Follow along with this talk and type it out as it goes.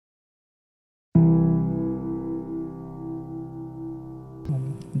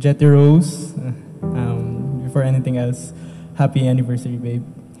Jetty Rose, before anything else, happy anniversary, babe.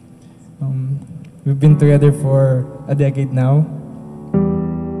 We've been together for a decade now.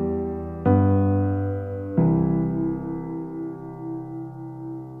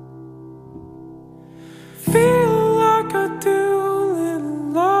 Feel like a little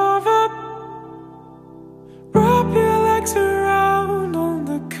lover. Wrap your legs around on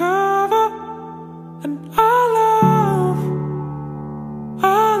the cover. And I love.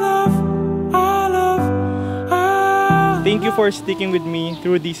 Thank you for sticking with me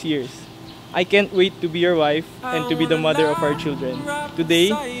through these years. I can't wait to be your wife and to be the mother of our children.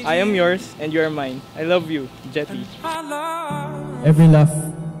 Today, I am yours and you are mine. I love you, Jetty. Every laugh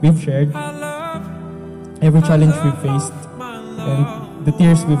we've shared, every challenge we've faced, and the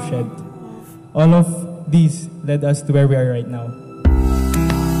tears we've shed, all of these led us to where we are right now.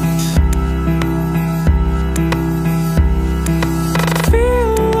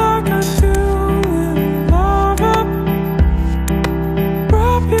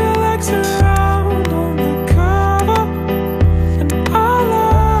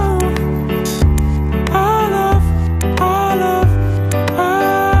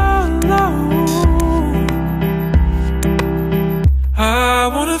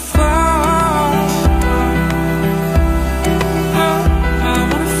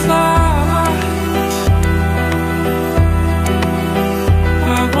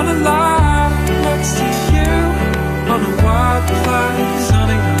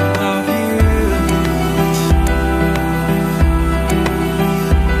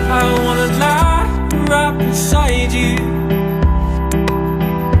 Beside you,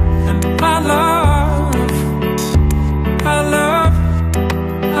 and I love.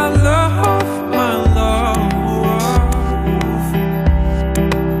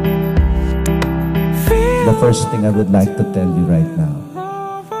 The first thing I would like to tell you right now,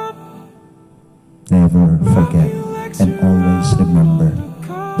 never forget and always remember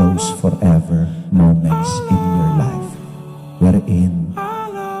those forever moments in your life wherein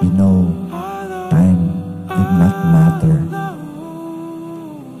you know time did not matter.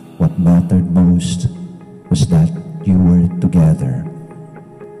 What mattered most was that you were together,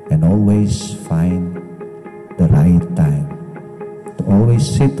 and always find the right time to always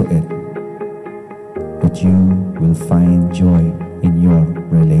see to it that you will find joy in your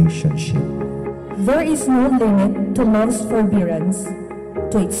relationship. There is no limit to love's forbearance,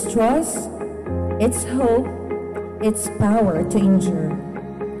 to its trust, its hope, its power to endure.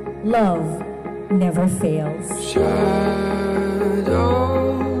 Love never fails.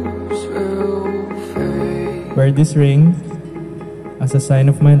 Wear this ring as a sign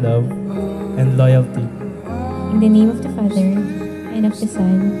of my love and loyalty. In the name of the Father, and of the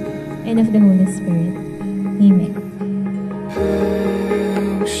Son, and of the Holy Spirit. Amen.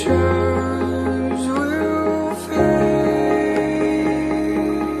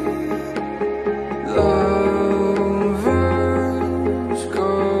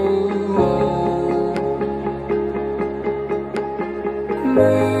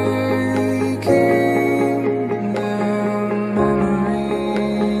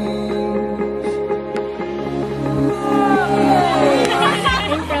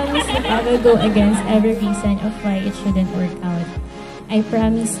 I will go against every reason of why it shouldn't work out. I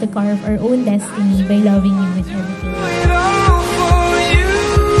promise to carve our own destiny by loving you with everything.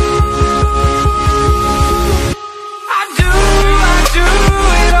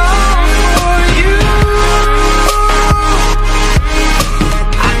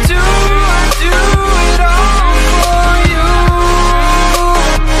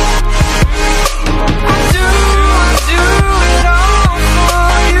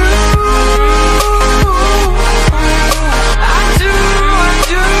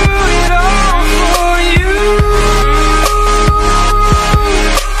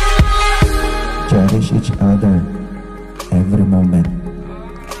 Cherish each other every moment,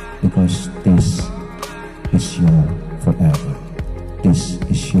 because this is your forever. This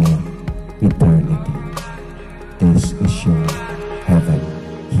is your eternity. This is your heaven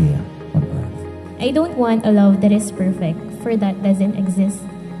here on earth. I don't want a love that is perfect, for that doesn't exist.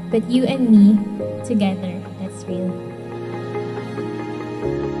 But you and me, together, that's real.